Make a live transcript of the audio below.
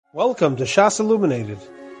Welcome to Shas Illuminated.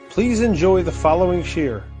 Please enjoy the following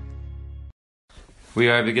shir. We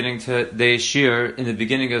are beginning today's shir in the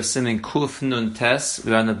beginning of siman Kuf Nun Tes.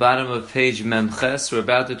 We are on the bottom of page Memches. We're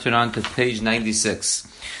about to turn on to page 96.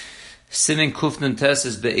 Siman Kuf Nun Tes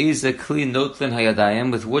is Be'eza Kli Notlin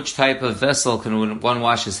Hayadayim. With which type of vessel can one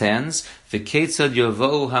wash his hands? V'ketzad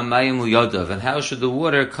Yovo Hamayim Uyodov. And how should the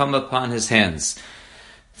water come upon his hands?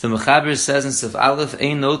 The Mechaber says in Sif Aleph,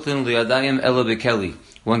 Ein Notlin Liyadayim Elo Bekeli.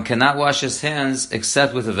 One cannot wash his hands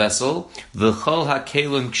except with a vessel. V'chol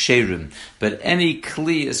hakelim ksherim. But any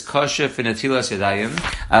kli is kosher for Netilas Yadayim.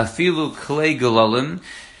 Afilu klei galalim.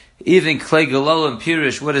 Even klei galalim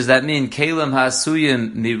pirish, what does that mean? Kelim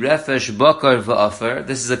hasuyim mirefesh bakar v'afer.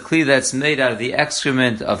 This is a kli that's made out of the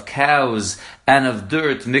excrement of cows and of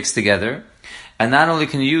dirt mixed together. And not only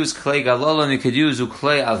can you use klei galalim, you could use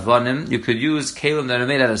uklei avanim. You could use kelim that are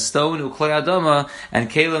made out of stone, uklei adama, and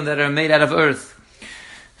kelim that are made out of earth.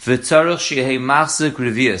 Whatever type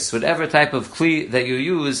of kli that you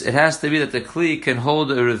use, it has to be that the kli can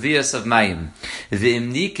hold a revius of mayim.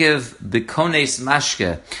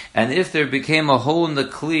 And if there became a hole in the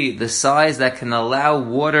kli, the size that can allow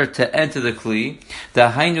water to enter the kli,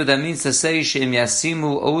 that means to say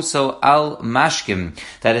also al mashkim,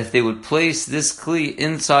 that if they would place this kli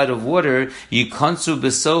inside of water,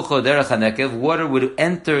 water would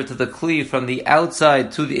enter to the kli from the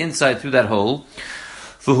outside to the inside through that hole.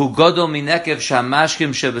 And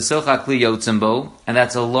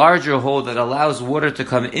that's a larger hole that allows water to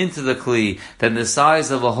come into the kli than the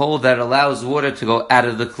size of a hole that allows water to go out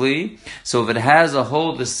of the kli. So if it has a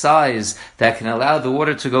hole the size that can allow the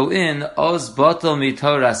water to go in, oz batal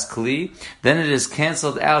mitoras kli, then it is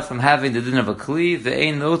cancelled out from having the din of a kli.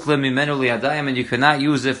 Ve'ein notle mimenu liyadayim, and you cannot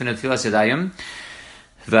use it for Netilas Yadayim.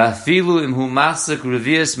 Even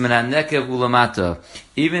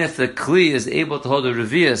if the kli is able to hold a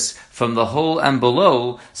revius from the hole and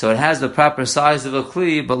below, so it has the proper size of a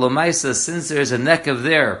kli, but l'maisa, since there is a nekev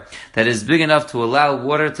there that is big enough to allow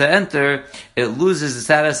water to enter, it loses the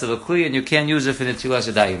status of a kli, and you can't use it for Netilas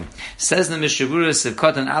Yadayim. Says in the Mishaburas,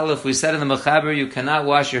 Sivkot and Aleph, we said in the Mechaber, you cannot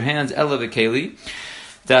wash your hands ela b'keli.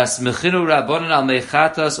 Das mechinu rabbanon al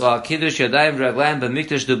mechatas or al kiddush yadayim raglayim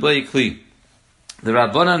b'mikdash deboi kli. The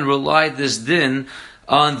Rabbanan relied this din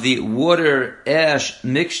on the water ash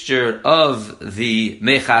mixture of the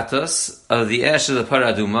mechatos, of the ash of the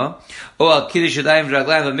paraduma, or al kiddush yadayim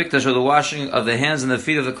raglayim b'mikdash, or the washing of the hands and the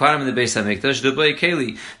feet of the kohanim in the Bais HaMikdash, deboi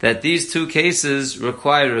keli, that these two cases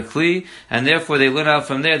require a kli, and therefore they learn out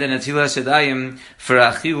from there that Netilas Yadayim for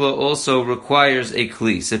achila also requires a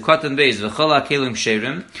kli. Sivkot and Bais, v'chol hakelim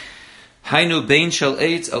ksherim. Hainu bein shel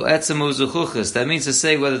eitz o etzemu zuchuchas. That means to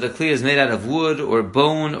say whether the kli is made out of wood or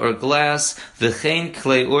bone or glass. V'chein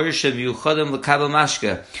klei or shemiyuchadim l'kabel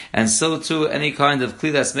mashka. And so too, any kind of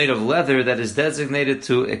kli that's made of leather that is designated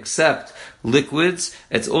to accept liquids,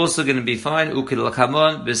 it's also going to be fine. Ukid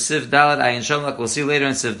l'kamon b'siv dalad ayin shom, like we'll see later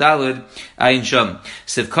in siv dalad ayin shom.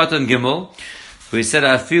 Siv katan gimel. We said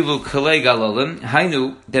afilu klei galalim.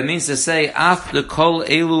 Hainu, that means to say after kol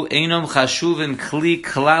elu einom chashuvim kli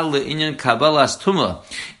klal le'inyan kabbalas tuma.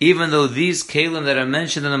 Even though these kalim that are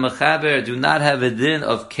mentioned in the Mechaber do not have a din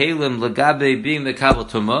of kalim legabe being the kabel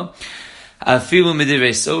tuma. Afilu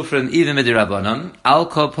midirei sofrim, even midirabanan. Al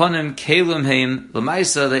koponim kalim heim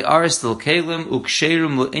lemaisa. They are still kalim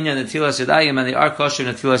uksherim le'inyan Netilas Yadayim, and they are kosher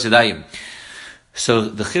Netilas Yadayim. So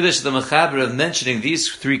the chiddush of the Mechaber of mentioning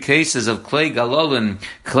these three cases of klei galolim,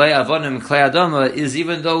 klei avonim, klei adama is,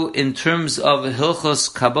 even though in terms of Hilchos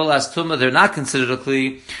Kabbalas Tumah they're not considered a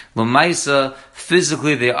kli, l'maisa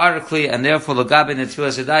physically they are a kli, and therefore l'gabe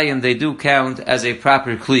Netilas Yadayim they do count as a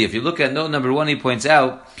proper kli. If you look at note number 1, he points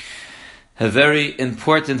out a very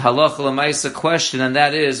important halacha l'maisa question, and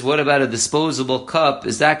that is, what about a disposable cup?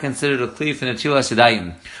 Is that considered a kli for Netilas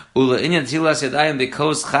Yadayim? Ula inyan Netilas Yadayim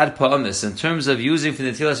because chad pa'amis. In terms of using for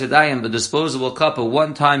Netilas Yadayim a disposable cup, a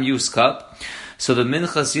one-time use cup. So the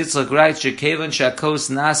Minchas Yitzchak writes, Shekevan shakos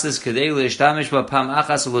nasis kedei le'ishtamish ba'pam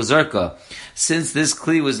achas u'lazarka. Since this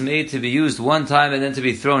kli was made to be used one time and then to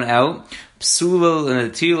be thrown out, psula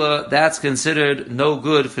l'netila, that's considered no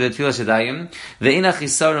good for Netilas Yadayim. Ve'ina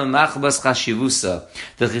chisaron machbas chashivusa.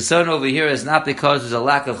 The chisaron over here is not because there's a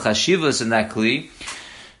lack of chashivus in that kli.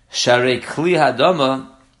 Sharei kli hadama,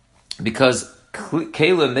 because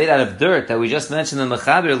kalim made out of dirt that we just mentioned in the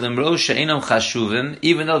Mechaber, limro she'enam chashuvim,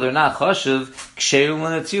 even though they're not chashuv, ksherim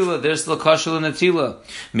l'netila, they're still kosher l'netila.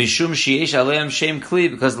 Mishum sheyesh aleim shem kli,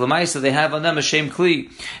 because l'maisa they have on them a shem kli.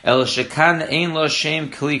 El shekan ein lo shem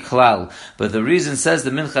kli klal. But the reason, says the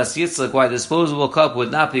Minchas Yitzchak, why disposable cup would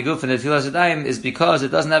not be good for Netilas Yadayim is because it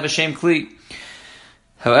doesn't have a shem kli.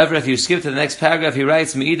 However, if you skip to the next paragraph, he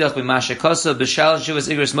writes, Me'idach b'mashakasa b'shal shivas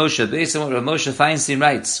igros Moshe, based on what Rav Moshe Feinstein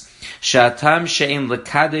writes, Sha'atam she'im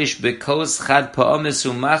l'kadesh b'kos chad pa'omis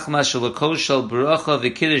u'machmas sh'l'kos shel b'rocha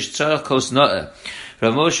v'kiddush tzarech kos no'eh.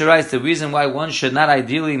 Rav Moshe writes, the reason why one should not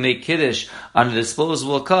ideally make kiddush on a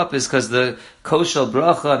disposable cup is because the kos shel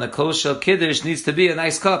bracha and the kos shel kiddush needs to be a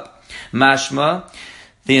nice cup. Mashma,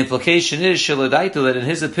 the implication is, Shalodaitu, that in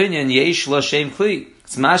his opinion, yesh lo shem kli.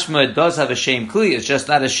 It's mashma, it does have a shame kli, it's just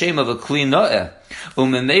not a shame of a kli no'eh.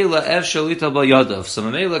 Umemela ev shalita b'yadav. So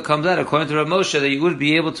memela comes out, according to Rav Moshe, that you would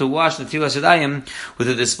be able to wash the Netilas Yadayim with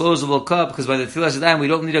a disposable cup, because by the Netilas Yadayim we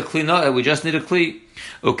don't need a kli no'eh, we just need a kli.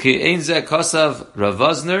 Okay, ein zeh kosav Rav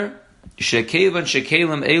Vosner, shekevan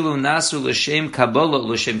shekelim elu nasu l'shem kabbalah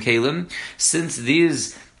l'shem kelim, since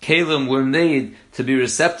these kelim were made to be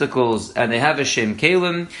receptacles and they have a shem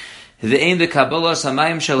kelim, the aim the Kabbalah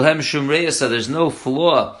Samayim Shalhem Shumreya, so there's no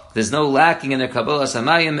flaw, there's no lacking in the Kabbalah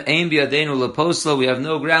Samayim, aim biadenu leposla, we have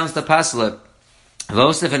no grounds to pasel it.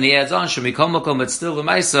 Vosif, and he adds on, Shemikomokom, but still the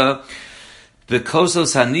Maisa, the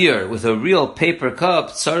kosos hanir, with a real paper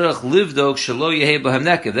cup, tzarech livdok shelo yehei b'hem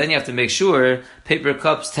nekev. Then you have to make sure, paper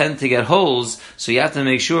cups tend to get holes, so you have to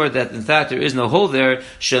make sure that in fact there is no hole there,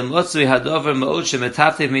 shemotzui hadover ma'od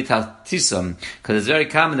shemetaftev mitaltisam. Because it's very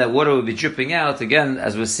common that water would be dripping out. Again,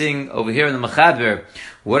 as we're seeing over here in the Mechaber,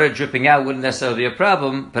 water dripping out wouldn't necessarily be a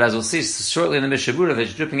problem, but as we'll see shortly in the Mishabura, if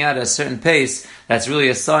it's dripping out at a certain pace, that's really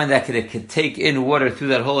a sign that it could take in water through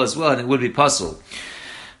that hole as well, and it would be possible.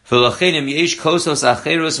 Therefore, it says Rav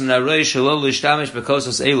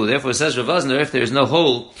Vosner, if there is no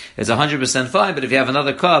hole, it's 100% fine, but if you have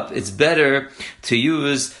another cup, it's better to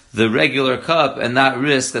use the regular cup and not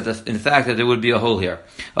risk that in fact that there would be a hole here.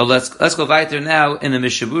 Let's go weiter now in the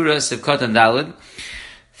Mishabura, Sivkot and Daled.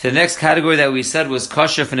 The next category that we said was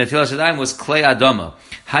kosher for Netilas Yadayim was clay adama.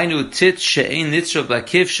 Hainu tit she'ein nitzra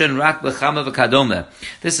b'kivshen rak b'chama v'kadome.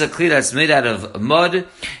 This is a clay that's made out of mud,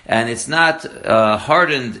 and it's not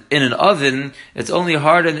hardened in an oven. It's only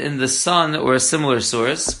hardened in the sun or a similar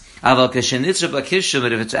source. But if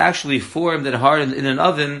it's actually formed and hardened in an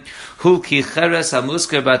oven, then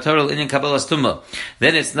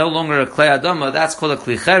it's no longer a klei adama. That's called a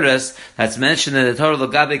kli cheres. That's mentioned in the Torah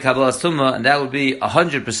Lagabe Kabbalas Tumah, and that would be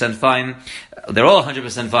 100% fine. They're all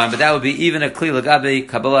 100% fine, but that would be even a kli Lagabe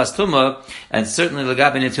Kabbalas Tumah, and certainly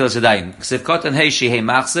Lagabe Netilas Yadayim.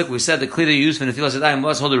 We said the kli they used for Netilas Yadayim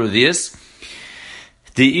was hold a revius.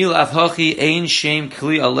 The il afhachi ein shame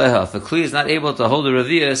kli aleha. If a kli is not able to hold a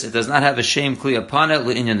revius, it does not have a shame kli upon it.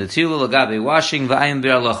 Le'inyan netilu lagabe washing v'ayim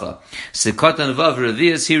be'alacha. Sikotan vav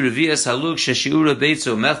revius he revius halug sheshiura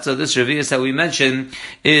beitzu mechta. This revius that we mentioned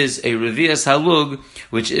is a revius halug,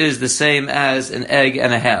 which is the same as an egg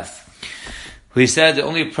and a half. We said the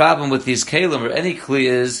only problem with these kalim or any kli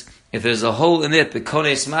is if there's a hole in it,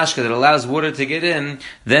 bekones mashka, that allows water to get in,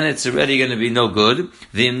 then it's already going to be no good.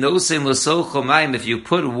 If you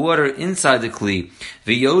put water inside the kli,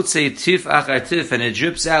 tif achar tif, and it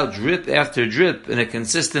drips out drip after drip in a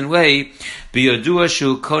consistent way,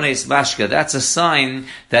 kones mashka, that's a sign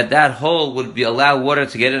that that hole would allow water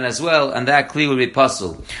to get in as well, and that kli would be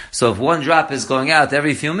puzzled. So if one drop is going out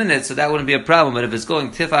every few minutes, so that wouldn't be a problem. But if it's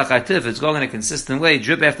going tif achar tif, it's going in a consistent way,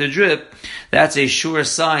 drip after drip, that's a sure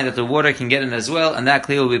sign that the water can get in as well, and that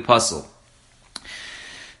kli will be puzzled.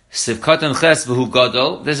 Sivkatan ches v'hu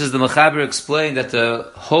gadol. This is the Mechaber explained that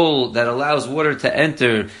the hole that allows water to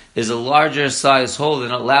enter is a larger size hole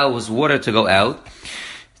than allows water to go out.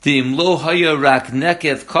 If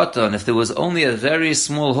there was only a very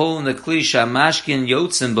small hole in the kli shamashkin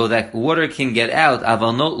yotzimbo that water can get out,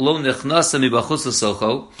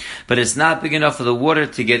 but it's not big enough for the water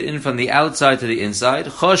to get in from the outside to the inside,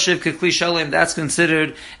 that's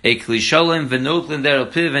considered a kli shalem v'notlin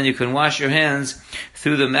deropiv, and you can wash your hands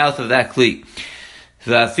through the mouth of that kli.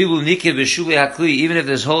 Even if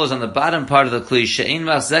this hole is on the bottom part of the kli,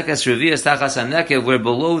 where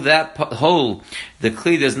below that hole the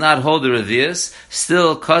kli does not hold the revius,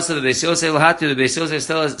 still kasa the Bais Yosef the Bais Yosef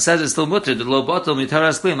says it's still mutter. The lo batel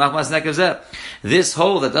mitaras kli machmas nekev. This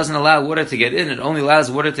hole that doesn't allow water to get in, it only allows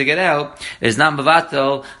water to get out, is not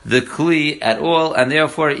mavatel the kli at all, and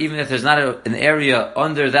therefore even if there's not an area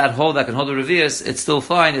under that hole that can hold the revius, it's still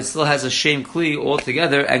fine. It still has a shame kli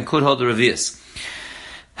altogether and could hold the revius.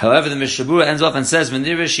 However, the Mishabura ends off and says, one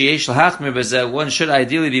should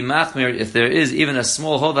ideally be machmir if there is even a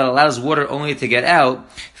small hole that allows water only to get out,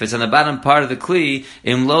 if it's on the bottom part of the kli,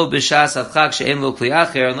 unless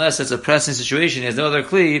it's a pressing situation, he has no other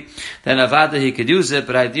kli, then avada he could use it,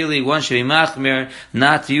 but ideally one should be machmir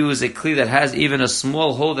not to use a kli that has even a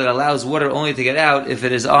small hole that allows water only to get out if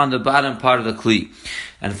it is on the bottom part of the kli.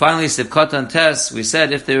 And finally, sivkatan tes, we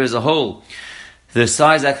said if there is a hole, the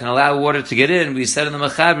size that can allow water to get in, we said in the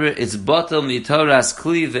Mechaber, it's batal mitoras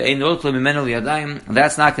kli ve'ein otlo mimenu Yadayim.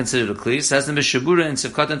 That's not considered a kli. Says the Mishabura in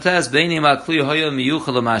Sivkatan Tes, beinim ha-kli hoyo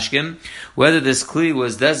miyuchel l'mashkim, whether this kli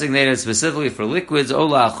was designated specifically for liquids,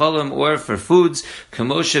 ola acholim, or for foods,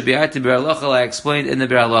 kamosha bi'arti b'aralocha, I explained in the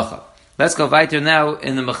b'aralocha. Let's go weiter now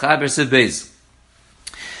in the Mechaber Siv Bais.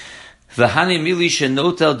 When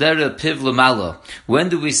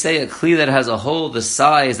do we say a kli that has a hole the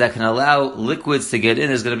size that can allow liquids to get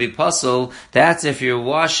in is going to be puzzle? That's if you're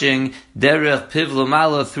washing derech piv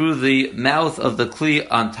l'mala through the mouth of the kli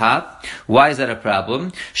on top. Why is that a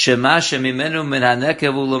problem?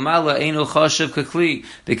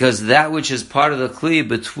 Because that which is part of the kli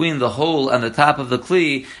between the hole and the top of the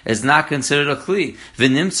kli is not considered a kli.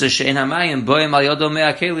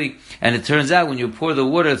 And it turns out when you pour the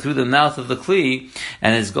water through the mouth of the kli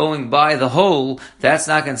and it's going by the hole, that's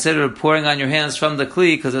not considered pouring on your hands from the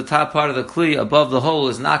kli, because the top part of the kli above the hole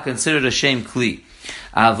is not considered a shem kli.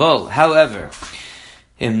 Avol, however,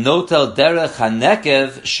 im notel derech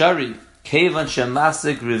hanekev shari kevan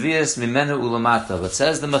shemasik revius mimenu ulamata. But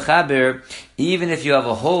says the Mechaber, even if you have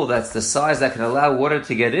a hole that's the size that can allow water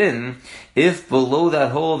to get in, if below that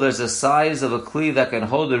hole there's a size of a kli that can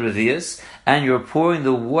hold the revius, and you're pouring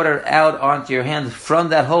the water out onto your hand from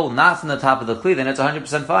that hole, not from the top of the kli, then it's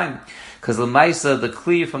 100% fine. Because the maisa, the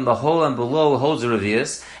kli from the hole and below holds the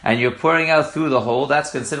revius, and you're pouring out through the hole,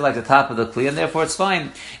 that's considered like the top of the kli, and therefore it's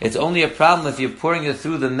fine. It's only a problem if you're pouring it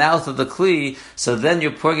through the mouth of the kli, so then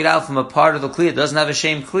you're pouring it out from a part of the kli, it doesn't have a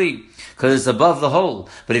shem kli, because it's above the hole.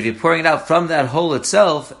 But if you're pouring it out from that hole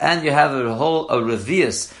itself, and you have a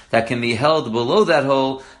revius that can be held below that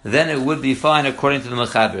hole, then it would be fine according to the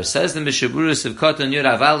Mechaber. Says the Mishabura Sivkatan Yud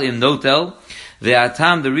Aval Im Notel,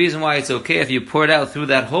 the reason why it's okay if you pour it out through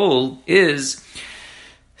that hole is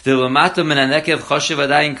because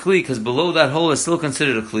below that hole is still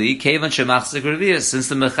considered a kli, since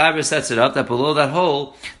the Mechaber sets it up that below that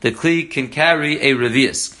hole the kli can carry a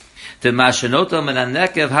revius. And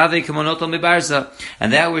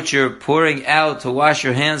that which you're pouring out to wash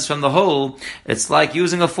your hands from the hole, it's like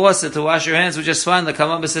using a faucet to wash your hands, which is fine, like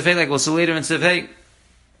we'll see later in Sivhei.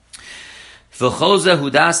 This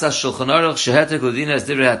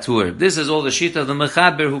is all the sheet of the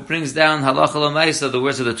Mechaber who brings down halacha l'maisa, the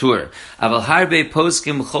words of the Tur. But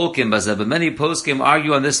many poskim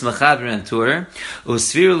argue on this Mechaber and Tur.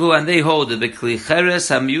 And they hold it.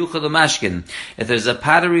 If there's a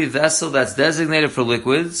pottery vessel that's designated for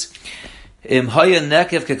liquids, if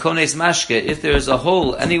there is a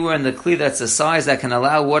hole anywhere in the kli that's a size that can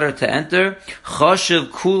allow water to enter,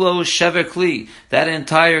 that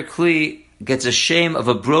entire kli gets a shame of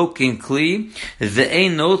a broken kli,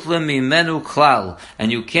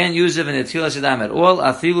 and you can't use it in Netilas Yadayim at all,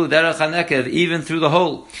 afilu derech hanekev, even through the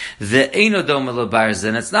hole.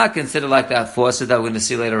 And it's not considered like that faucet that we're going to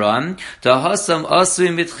see later on, because there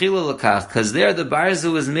the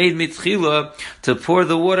barza was made mitchila to pour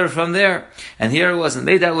the water from there, and here it wasn't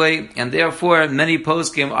made that way, and therefore many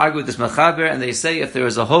poskim argue with this Mechaber, and they say if there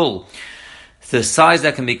is a hole the size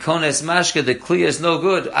that can be kones mashke, the kli is no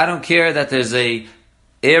good. I don't care that there's a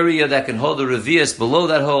area that can hold the revius below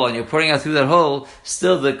that hole and you're pouring out through that hole,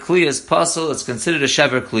 still the kli is puzzle, it's considered a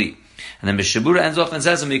shever kli. And then Mishabura ends off and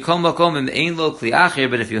says, but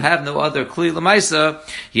if you have no other kli l'maisa,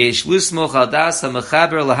 yesh lusmoch al das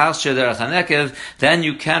ha-mechaber l'halsher derech hanekev, then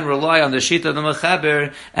you can rely on the sheet of the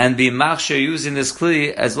mechaber and be machsher using this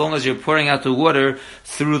kli as long as you're pouring out the water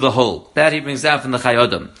through the hole. That he brings down from the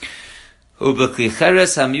Chayodam. When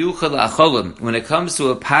it comes to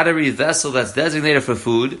a pottery vessel that's designated for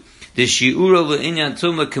food, the shi'ura le'inyan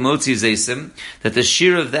tumma kemotzi zeisim, that the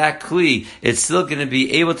shear of that kli, it's still going to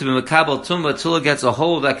be able to be makabel tumma till it gets a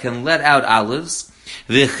hole that can let out olives.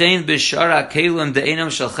 V'chein b'shara kelim de'enam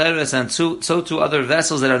shalcheres, and so to other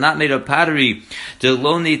vessels that are not made of pottery,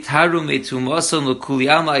 deloni taru metumason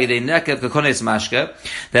l'kuliyama idei nekev kakones mashke,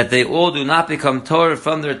 that they all do not become torah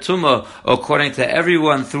from their tumma according to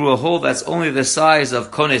everyone through a hole that's only the size of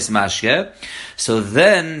kones mashke. So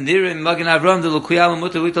then, nirim Magen Avram de l'kuyama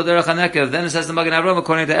mutar lito derech hanekev, then it says the Magen Avram,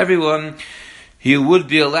 according to everyone, you would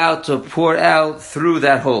be allowed to pour out through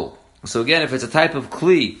that hole. So again, if it's a type of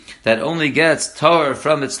kli that only gets tar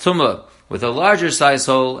from its tumah, with a larger size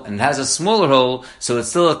hole and has a smaller hole, so it's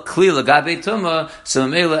still a kli l'gabe tumah. So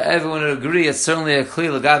Mela, everyone would agree it's certainly a kli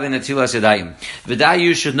l'gabe netilas yadayim. V'day,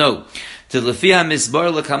 you should know. To lefia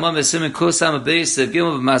misbar l'kamam v'simen kusam Bais the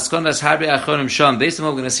gimel b'maskonas harbe achronim sham. Based on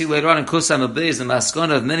what we're going to see later on in kusam Bais, the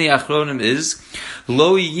maskon of many achronim is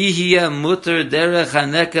lo yihya muter derech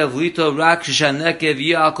hanekev lito rak shishanekev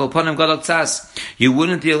yia kopanim gadol tzas. You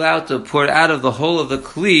wouldn't be allowed to pour out of the hole of the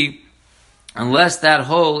kli unless that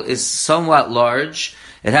hole is somewhat large.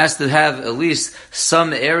 It has to have at least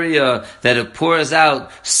some area that it pours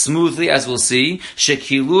out smoothly, as we'll see. It has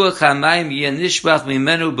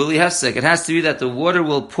to be that the water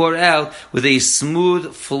will pour out with a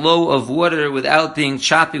smooth flow of water without being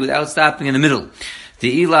choppy, without stopping in the middle.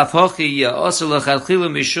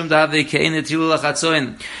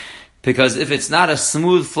 Because if it's not a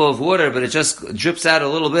smooth flow of water, but it just drips out a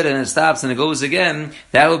little bit and it stops and it goes again,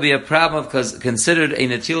 that would be a problem, because considered a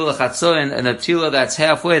netilah l'chatzoin, a netilah that's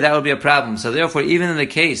halfway, that would be a problem. So therefore, even in the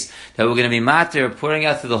case that we're going to be matir, pouring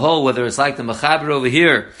out through the hole, whether it's like the mechaber over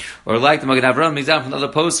here, or like the Magen Avraham example from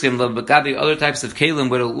other poskim, other types of kalim,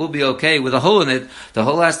 where it will be okay with a hole in it, the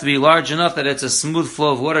hole has to be large enough that it's a smooth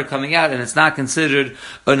flow of water coming out, and it's not considered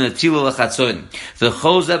a netilah l'chatzoin. The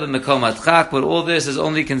chozeb and mekom atchak, but all this is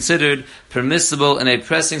only considered permissible in a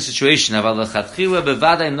pressing situation. But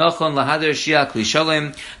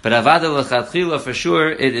for sure,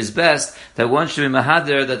 it is best that one should be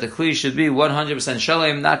mahader, that the kli should be 100%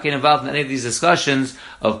 shalem, not get involved in any of these discussions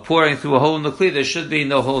of pouring through a hole in the kli. There should be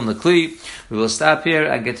no hole in the kli. We will stop here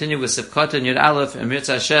and continue with Sivkot and Yud Aleph and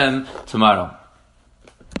Mirza Hashem tomorrow.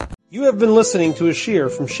 You have been listening to a shiur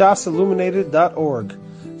from shasilluminated.org.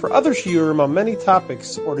 For other shiurim on many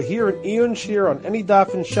topics, or to hear an Iyun shiur on any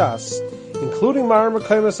daf in Shas, including Mara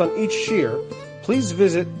Mekaymas on each shiur, please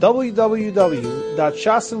visit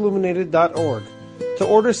www.shasilluminated.org. To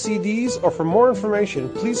order CDs or for more information,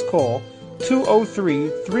 please call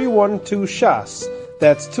 203-312-SHAS.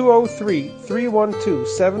 That's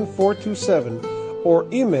 203-312-7427, or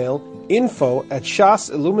email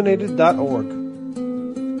info@shasilluminated.org.